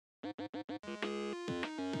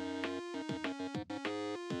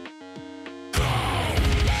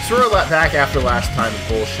Sort of back after last time and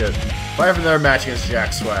bullshit. If I have another match against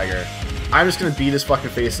Jack Swagger, I'm just gonna beat his fucking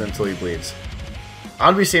face in until he bleeds. I'm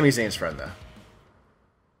gonna be Sami Zayn's friend though.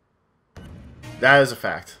 That is a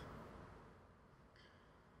fact.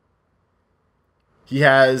 He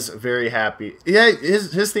has very happy. Yeah,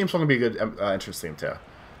 his theme song would be a good entrance theme too.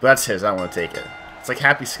 But that's his. I don't want to take it. It's like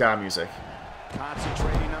happy ska music.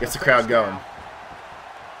 Gets the crowd going.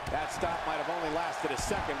 That stop might have only lasted a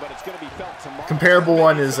second, but it's going to be felt tomorrow. Comparable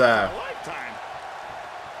one is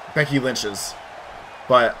Becky Lynch's,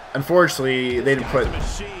 but unfortunately they didn't put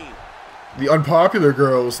the unpopular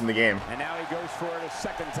girls in the game. And now he goes for it a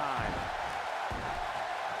second time.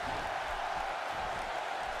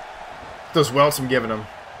 Those welts I'm giving him.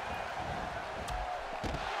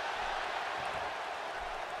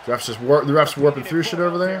 The refs warping through shit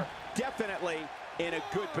over there. Definitely in a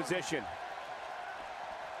good position.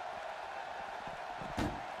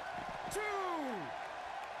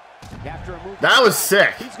 That was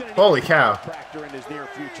sick. Holy cow.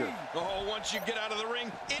 Oh, once you get out of the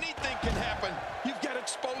ring, anything can happen. You've got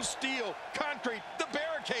exposed steel, concrete, the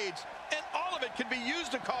barricades, and all of it can be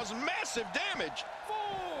used to cause massive damage.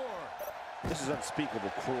 This is unspeakable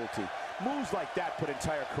cruelty. Moves like that put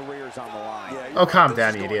entire careers on the line. Yeah, oh, calm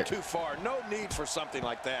down, you idiot. Too far. No need for something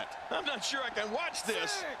like that. I'm not sure I can watch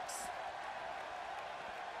this.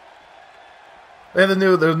 They have the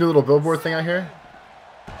new little billboard thing out here.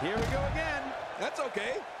 Here we go again. That's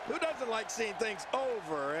okay. Who doesn't like seeing things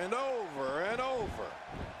over and over and over?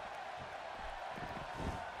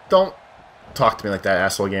 Don't talk to me like that,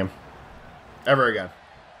 asshole game. Ever again.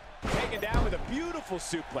 Taken down with a beautiful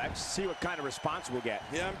suplex. See what kind of response we'll get.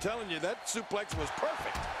 Yeah, I'm telling you, that suplex was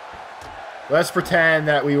perfect. Let's pretend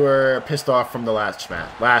that we were pissed off from the last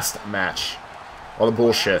match. All the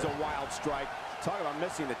bullshit. That was a wild strike. Talk about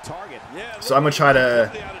missing the target. Yeah, so I'm gonna try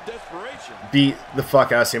to beat the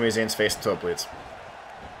fuck out of Sami Zayn's face until it bleeds.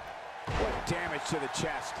 What damage to the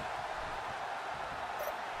chest.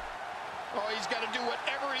 Oh, he's got to do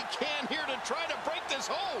whatever he can here to try to break this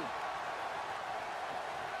hold.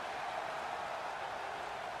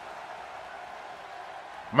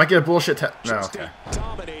 Might get a bullshit tap. No, okay.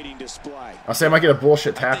 Dominating display. I'll say I might get a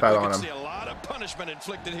bullshit tap out on him. See a lot of punishment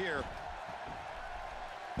inflicted here.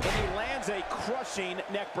 And he lands a crushing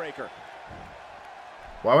neck breaker.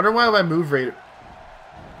 Well, I wonder why my move rate.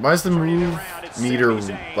 Why is the move meter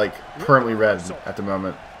like permanently red at the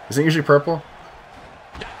moment? Isn't it usually purple?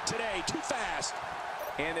 Not today, too fast.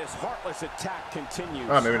 And this heartless attack continues.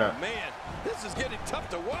 Oh, maybe not. Oh, man, this is getting tough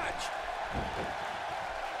to watch.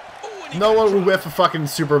 No one would whiff a fucking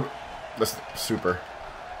super.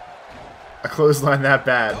 A clothesline that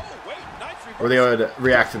bad. Or they would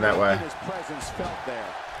react in that way.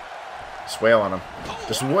 Just wail on him.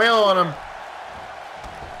 Just wail on him.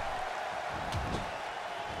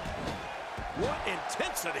 What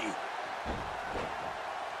intensity.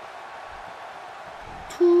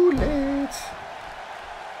 Too late.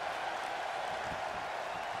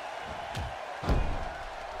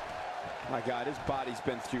 My God, his body's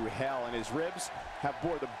been through hell, and his ribs have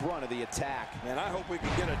bore the brunt of the attack. And I hope we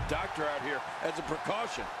can get a doctor out here as a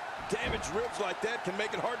precaution. Damaged ribs like that can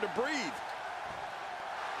make it hard to breathe.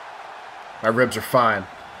 My ribs are fine.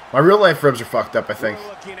 My real life ribs are fucked up, I think.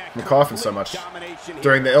 I'm coughing so much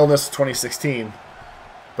during the illness of 2016.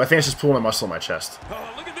 But I think it's just pulling a muscle in my chest.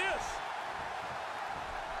 Oh, look at this.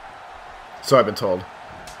 So I've been told.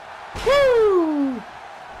 Woo!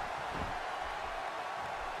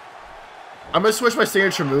 I'm gonna switch my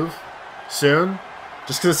signature move soon,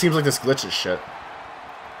 just because it seems like this glitches shit.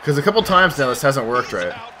 Because a couple times now this hasn't worked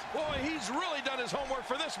right. Boy, he's really done his homework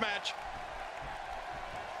for this match.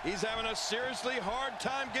 He's having a seriously hard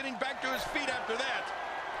time getting back to his feet after that.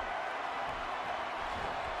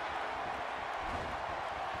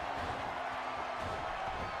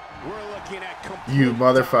 We're looking at you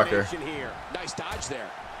motherfucker. Here. Nice dodge there.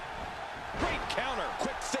 Great counter.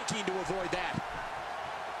 Quick thinking to avoid that.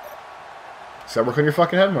 So work on your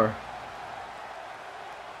fucking head more.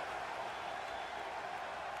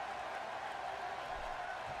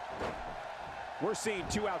 We're seeing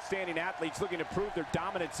two outstanding athletes looking to prove their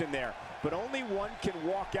dominance in there, but only one can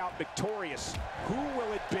walk out victorious. Who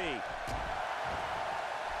will it be?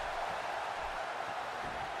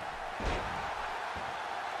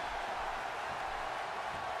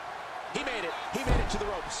 He made it. He made it to the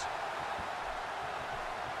ropes.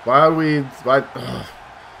 Why would we...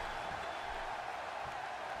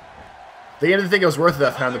 They didn't think it was worth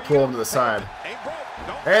that time to pull him to the side. Hey,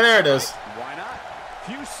 there it is. Why not?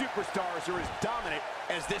 Few superstars are as dominant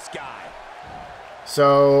as this guy.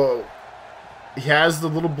 So he has the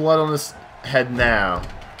little blood on his head now,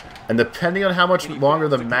 And depending on how much longer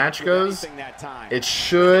the match goes, it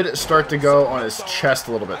should start to go on his chest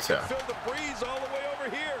a little bit too.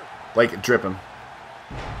 Like dripping.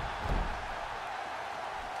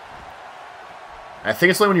 I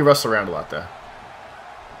think it's only when you wrestle around a lot though.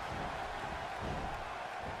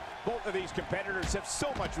 Both of these competitors have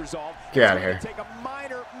so much resolve. Get out of here. Take a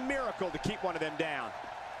minor miracle to keep one of them down.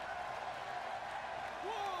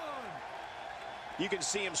 You can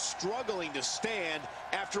see him struggling to stand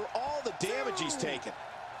after all the damage he's taken.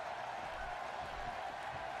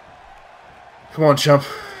 Come on, chump.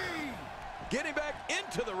 Getting back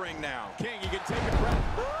into the ring now. King, you can take a breath.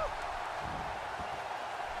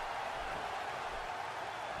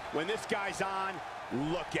 When this guy's on,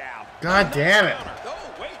 look out. God damn it. Oh,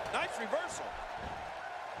 wait, nice reversal.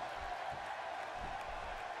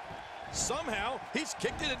 Somehow, he's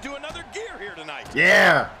kicked it into another gear here tonight.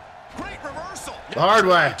 Yeah. Great reversal. The hard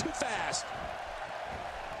way. Too fast.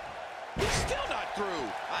 He's still not through.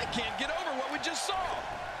 I can't get over what we just saw.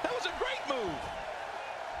 That was a great move.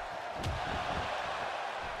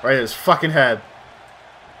 Right in his fucking head.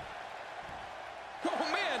 Oh,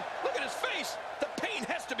 man, look at his face. The pain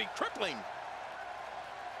has to be crippling.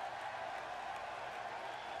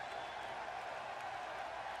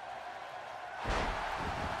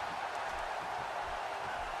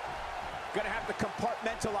 Gonna have to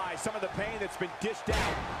compartmentalize some of the pain that's been dished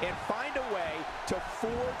out and find a way to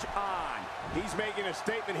forge on. He's making a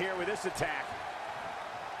statement here with this attack.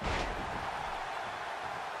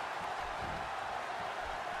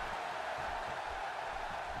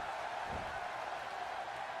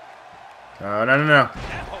 No, no, no, no.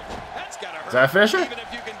 That's gotta hurt. Is that a finisher? Even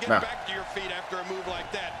if you can get No. back to your feet after a move like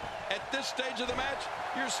that. At this stage of the match,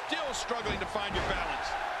 you're still struggling to find your balance.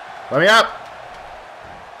 Let me up.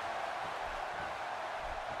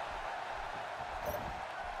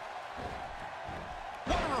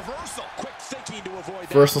 What a reversal. Quick thinking to avoid that.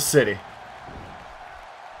 Versal City.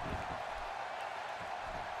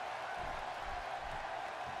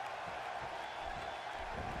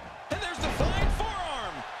 And there's the flying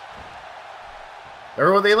forearm.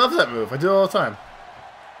 Everyone, they love that move. I do it all the time.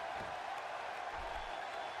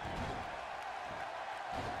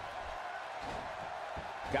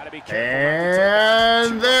 Gotta be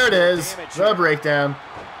careful. And there it is. The breakdown.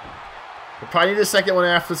 We'll probably need a second one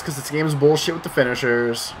after this because this game's bullshit with the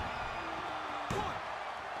finishers.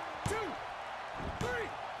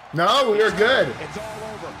 No, we are good. It's all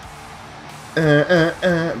over.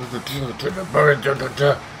 There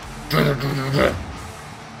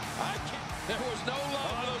was no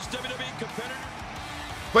love for those WWE competitors.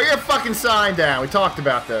 Put your fucking sign down. We talked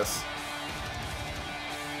about this.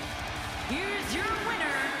 Here's your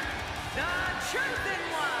winner, the Chosen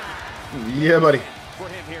One. Yeah, buddy. For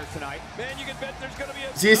him here tonight. Man, you can bet there's gonna be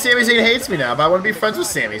a See, Sami Zayn hates me now, but I want to be friends with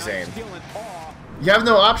Sami Zayn. You have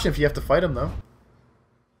no option if you have to fight him, though.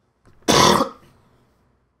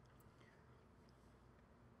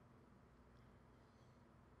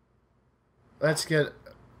 Let's get...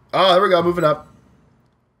 Oh, there we go. Moving up.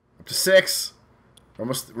 Up to 6.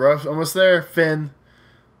 We're almost there, Finn.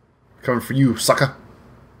 Coming for you, sucker.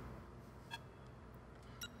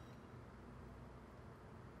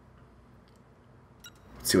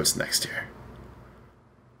 Let's see what's next here.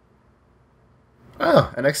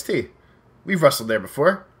 Oh, NXT. We've wrestled there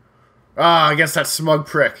before. Ah, against that smug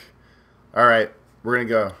prick. Alright, we're gonna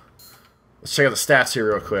go. Let's check out the stats here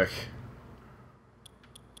real quick.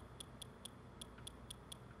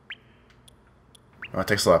 Oh, it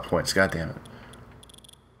takes a lot of points. God damn it.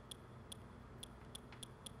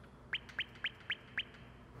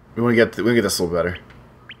 We want to get this a little better.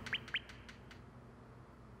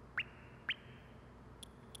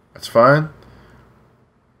 That's fine.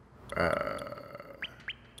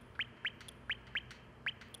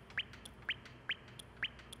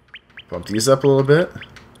 Bump these up a little bit.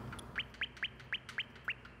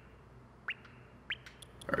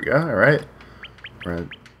 There we go. All right. We're gonna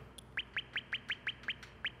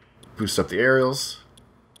boost up the aerials.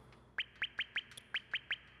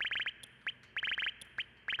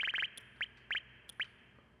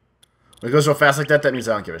 When it goes real fast like that, that means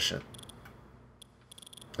I don't give a shit.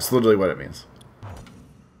 That's literally what it means.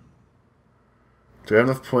 Do we have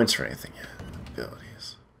enough points for anything yet?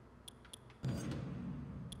 Abilities.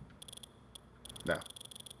 No.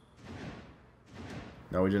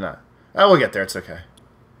 No, we do not. Oh, we'll get there. It's okay.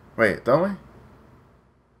 Wait, don't we?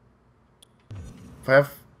 If I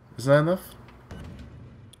have... Isn't that enough?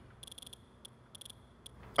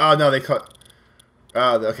 Oh, no, they cut...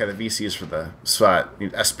 Oh, okay, the VC is for the spot. You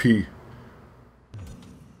need SP.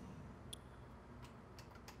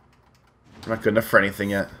 I'm not good enough for anything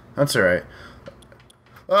yet. That's alright.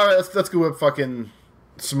 All right, let's go whip fucking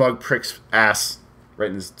smug prick's ass right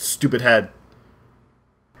in his stupid head.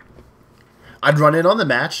 I'd run in on the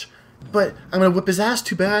match, but I'm gonna whip his ass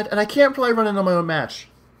too bad, and I can't probably run in on my own match.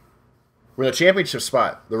 We're in the championship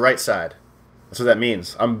spot, the right side. That's what that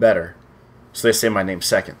means. I'm better. So they say my name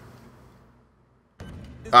second.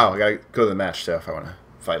 Oh, I gotta go to the match too if I want to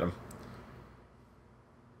fight him.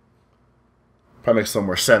 Probably makes a little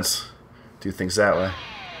more sense. Do things that way.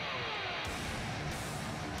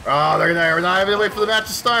 Oh, we're not even wait for the match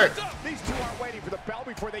to start. These two aren't waiting for the bell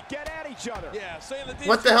before they get at each other. Yeah, saying that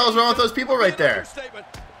What the hell is wrong with those people right there?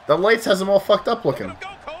 The lights has them all fucked up looking.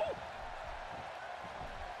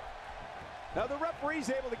 Now the referee's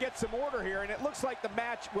able to get some order here, and it looks like the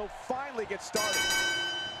match will finally get started.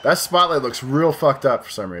 That spotlight looks real fucked up for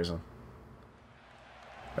some reason.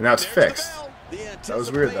 And now it's fixed. That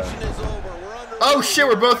was weird though. Oh shit,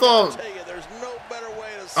 we're both all...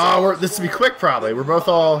 Oh, this will be quick probably. We're both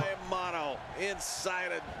all...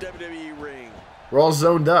 Inside a WWE ring. We're all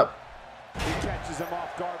zoned up. He catches him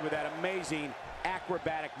off guard with that amazing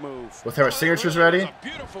acrobatic move. With our signatures ready.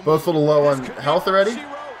 Both a little low on health already.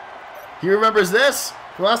 He remembers this.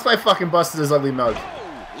 The last time I fucking busted his ugly mug.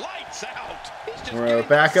 Lights out. We're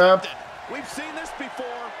back up. We've seen this before.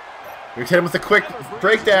 We hit him with a quick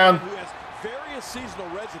breakdown. Who has various seasonal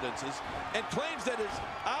residences and claims that his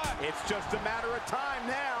It's just a matter of time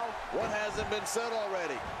now. what hasn't been said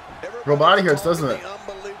already. Real body hurts, doesn't it?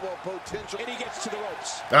 Unbelievable potential. And he gets to the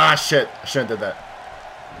ropes. Ah, shit. I shouldn't have did that.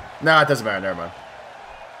 Nah, it doesn't matter. Never mind.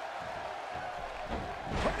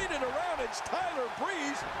 Turning it around, it's Tyler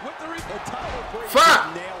Breeze with the Tyler Breeze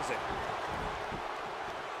Fuck! nails it.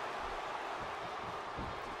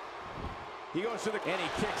 He goes to the... And he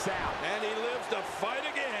kicks out. and he lives to fight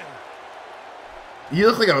again. You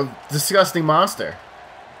look like a disgusting monster.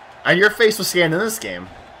 And your face was scanned in this game.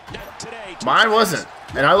 Today, Mine wasn't.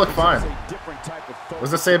 And I look fine. What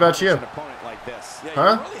does that say about you? Like this. Yeah,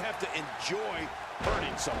 Huh? you really have to enjoy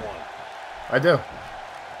hurting someone. I do.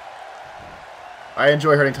 I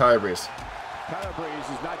enjoy hurting Tyler Breeze. Tyler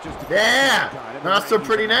Breeze is not just Yeah! Not so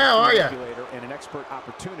pretty now, are ya? And an expert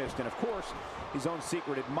opportunist, and of course, his own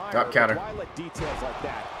secret admirer. Up counter. Why let details like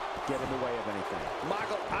that get in the way of anything?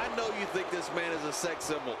 Michael, I know you think this man is a sex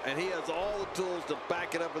symbol, and he has all the tools to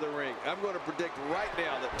back it up in the ring. I'm going to predict right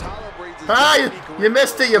now that Tyler Breeze is Ah, you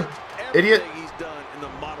missed it, you idiot. everything he's done in the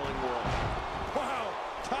modeling world. Wow,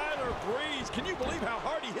 Tyler Breeze. Can you believe how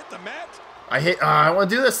hard he hit the mat? I want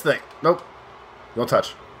to do this thing. Nope. Don't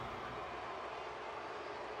touch.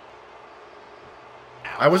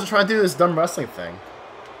 I wasn't trying to do this dumb wrestling thing.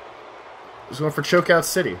 I was going for Chokeout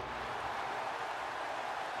City.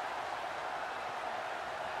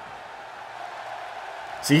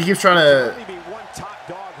 See, he keeps trying to... Only be one top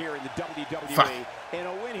dog here in the WWE. Fuck. And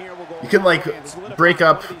a win here will go You can, like, break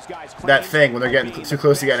up that thing when they're getting too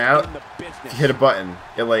close to getting out. If you hit a button,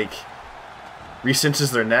 it, like,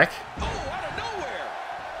 re-cinches their neck. Oh, out of nowhere.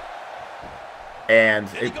 And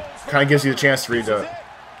it kind of gives you the chance to redo it.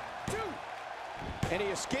 And he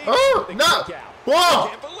escapes Oh, with a no! kick out. Whoa!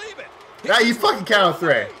 Can't believe it. Now you fucking count on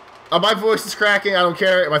 3. My voice is cracking. I don't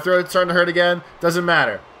care. My throat's starting to hurt again. Doesn't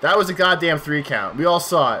matter. That was a goddamn 3 count. We all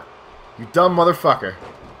saw it. You dumb motherfucker.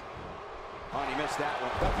 Oh, and he missed that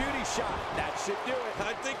one. The beauty shot. That should do it.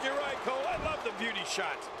 I think you're right, Cole. I love the beauty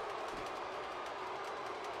shot.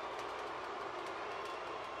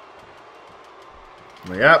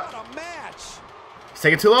 Yep. What a match. It's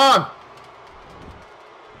taking too long.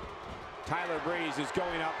 Tyler Breeze is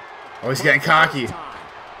going up. Oh, he's getting cocky.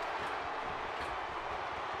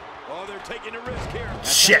 Oh, they're taking a risk here.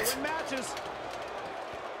 Shit. Matches.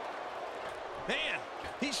 Man,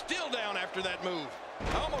 he's still down after that move.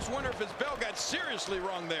 I almost wonder if his bell got seriously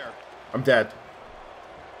wrong there. I'm dead.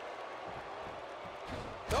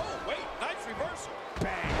 Oh, wait, nice reversal.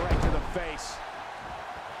 Bang, right to the face.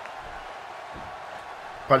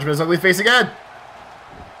 Punch him in his ugly face again.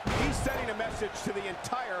 He's sending a message to the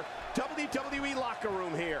entire WWE locker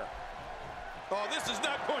room here. Oh, this is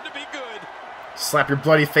not going to be good. Slap your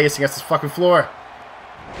bloody face against this fucking floor.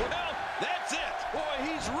 Well, that's it. Boy,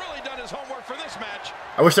 he's really done his homework for this match.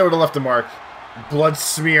 I wish I would have left a mark. Blood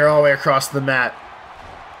smear all the way across the mat.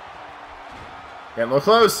 Getting a little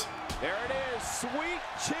close. There it is, sweet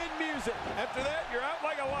chin music. After that, you're out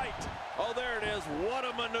like a light. Oh, there it is. What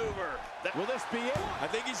a maneuver. Will this be it? I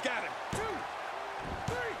think he's got him. 2,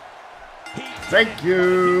 3. Thank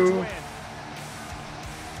you.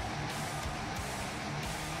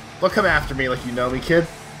 Don't come after me like you know me, kid.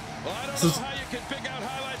 Well, I don't know how you can pick out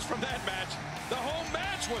highlights from that match. The whole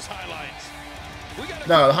match was highlights. We got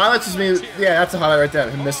No, the highlights is me. Yeah, that's a highlight right there.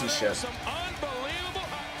 Him missing there shit. were some unbelievable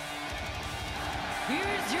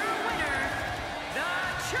Here's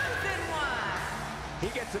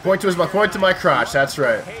Point to my crotch. That's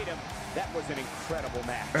right. That was an incredible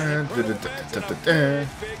match. Big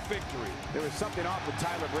victory. There was something off with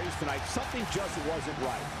Tyler Breeze tonight. Something just wasn't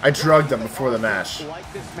right. I drugged him before the match.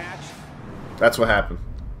 Like this match. That's what happened.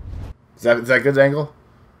 Is that a good angle?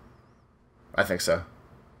 I think so.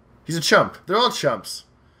 He's a chump. They're all chumps.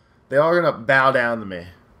 They all are gonna bow down to me.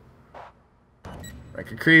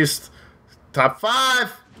 Rank increased. Top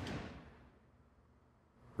 5.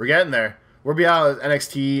 We're getting there. We'll be out of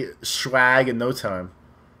NXT swag in no time.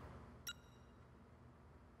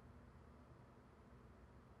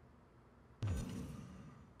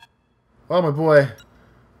 Well, my boy,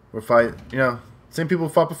 we're fighting. You know, same people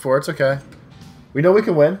fought before. It's okay. We know we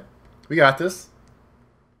can win. We got this.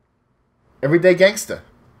 Everyday gangsta.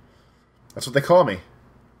 That's what they call me.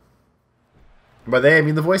 And by they, I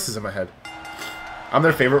mean the voices in my head. I'm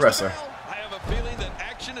their favorite wrestler. I have a feeling that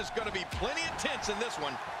action is going to be plenty intense in this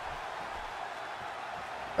one.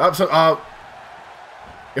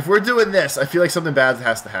 If we're doing this, I feel like something bad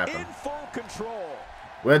has to happen. In full control.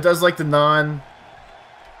 When it does like the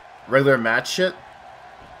non-regular match shit,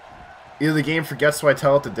 either the game forgets what I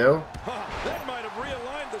tell it to do, That might have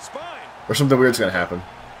realigned the spine. or something weird's gonna happen.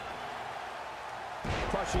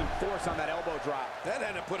 Crushing force on that elbow drop. That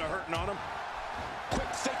had to put a hurting on him. Quick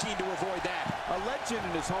thinking to avoid that. A legend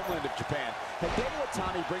in his homeland of Japan, Hideo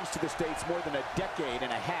Itami brings to the States more than a decade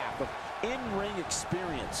and a half of in-ring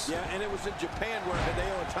experience. Yeah, and it was in Japan where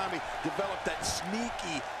Hideo Itami developed that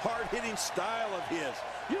sneaky, hard-hitting style of his.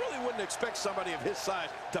 You really wouldn't expect somebody of his size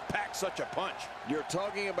to pack such a punch. You're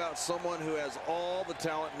talking about someone who has all the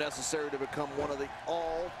talent necessary to become one of the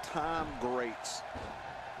all-time greats.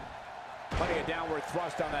 Putting a downward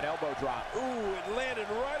thrust on that elbow drop. Ooh, it landed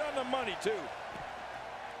right on the money, too.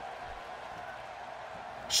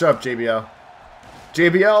 Shut up, JBL.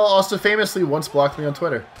 JBL also famously once blocked me on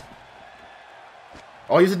Twitter.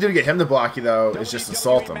 All you have to do to get him to block you, though, is just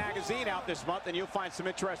insult him. Magazine out this month, and you'll find some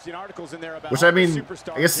interesting articles in there about Which, I mean,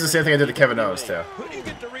 I guess it's the same thing I did to Kevin Owens, too. Who do you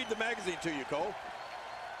get to read the magazine to you, Cole?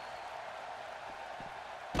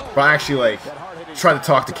 But I actually, like, tried to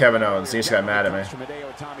talk to Kevin Owens, and he just got mad at me.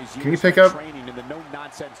 Can you pick up?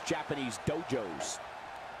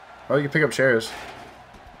 Oh, you can pick up chairs.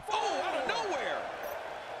 Oh, out of nowhere!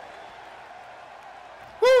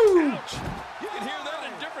 Woo! Ouch! You can hear that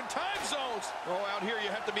in different time zones. Oh, out here you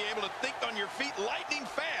have to be able to think on your feet lightning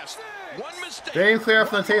fast. One mistake. They ain't clear up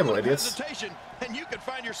from the table, idiots. And you could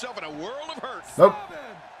find yourself in a world of hurt. Nope.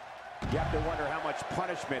 You have to wonder how much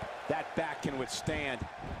punishment that back can withstand.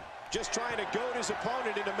 Just trying to goad his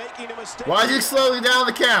opponent into making a mistake. Why is he slowly down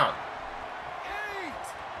the count?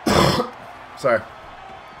 Sorry.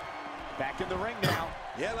 Back in the ring now.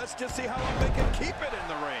 Yeah, let's just see how long they can keep it in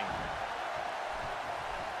the ring.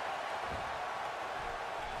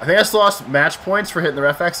 I think I just lost match points for hitting the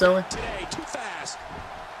ref accidentally. Today, too fast.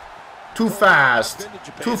 Too fast.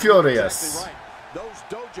 Too furious. Exactly right. Those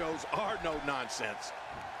dojos are no nonsense.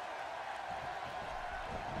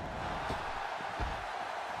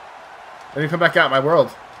 Let me come back out in my world.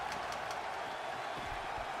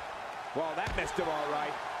 Well, that missed him all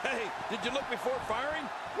right. Hey, did you look before firing?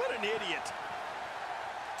 What an idiot.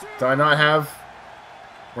 Do I not have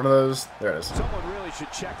one of those? There it is. Someone really should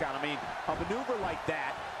check on. I mean, a maneuver like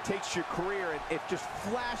that takes your career and it just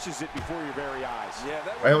flashes it before your very eyes. Yeah,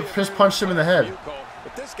 that I would be just a punched him in the head.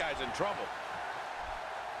 But this guy's in trouble.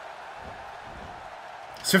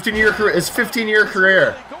 His 15-year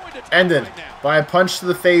career ended by a punch to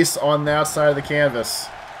the face on the outside of the canvas.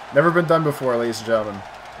 Never been done before, ladies and gentlemen.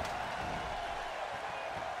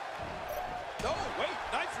 Oh, wait,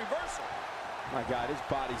 nice reversal. My God, his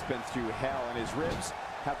body's been through hell, and his ribs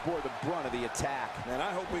have bore the brunt of the attack. And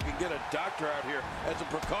I hope we can get a doctor out here as a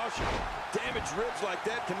precaution. Damaged ribs like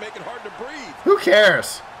that can make it hard to breathe. Who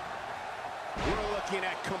cares? We're looking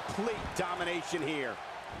at complete domination here.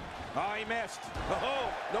 Oh, he missed. Oh,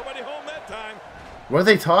 nobody home that time. What are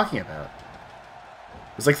they talking about?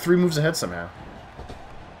 It's like 3 moves ahead somehow.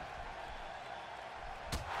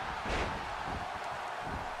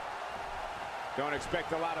 Don't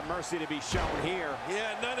expect a lot of mercy to be shown here.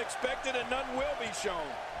 Yeah, none expected and none will be shown.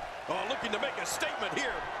 Oh, looking to make a statement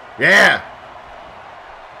here. Yeah!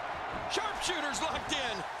 Sharpshooter's locked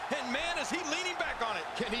in. And man, is he leaning back on it.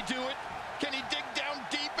 Can he do it? Can he dig down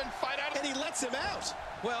deep and fight out? And he lets him out.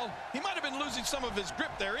 Well, he might have been losing some of his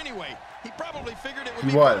grip there anyway. He probably figured it would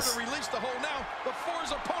be better to release the hold now before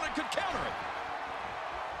his opponent could counter it.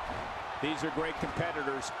 These are great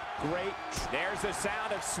competitors. Great. There's the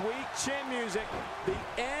sound of sweet chin music. The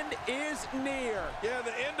end is near. Yeah,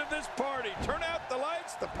 the end of this party. Turn out the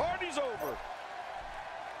lights. The party's over.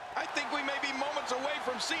 I think we may be moments away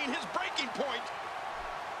from seeing his breaking point.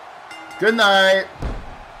 Good night.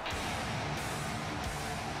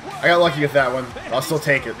 I got lucky with that one. I'll still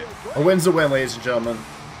take it. A win's a win, ladies and gentlemen.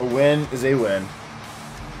 A win is a win.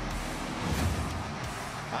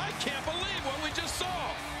 I can't believe what we just saw.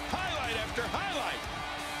 Highlight after highlight.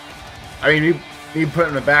 I mean, me putting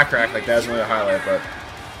in the back rack like that isn't really a highlight, but.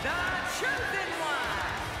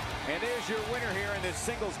 And there's your winner here in this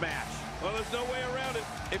singles match. Well, there's no way around it.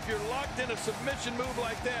 If you're locked in a submission move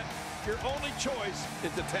like that, your only choice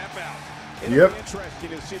is to tap out. It'll be interesting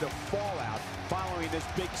to see the fallout following this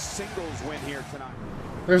big singles win here tonight.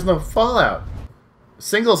 There's no fallout.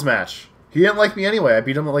 Singles match. He didn't like me anyway. I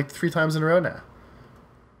beat him like 3 times in a row now.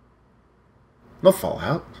 No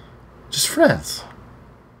fallout. Just friends.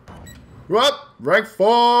 Up, rank 4.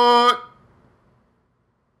 I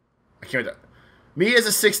can't. Me as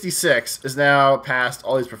a 66 is now past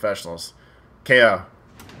all these professionals. KO.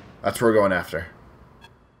 That's what we're going after.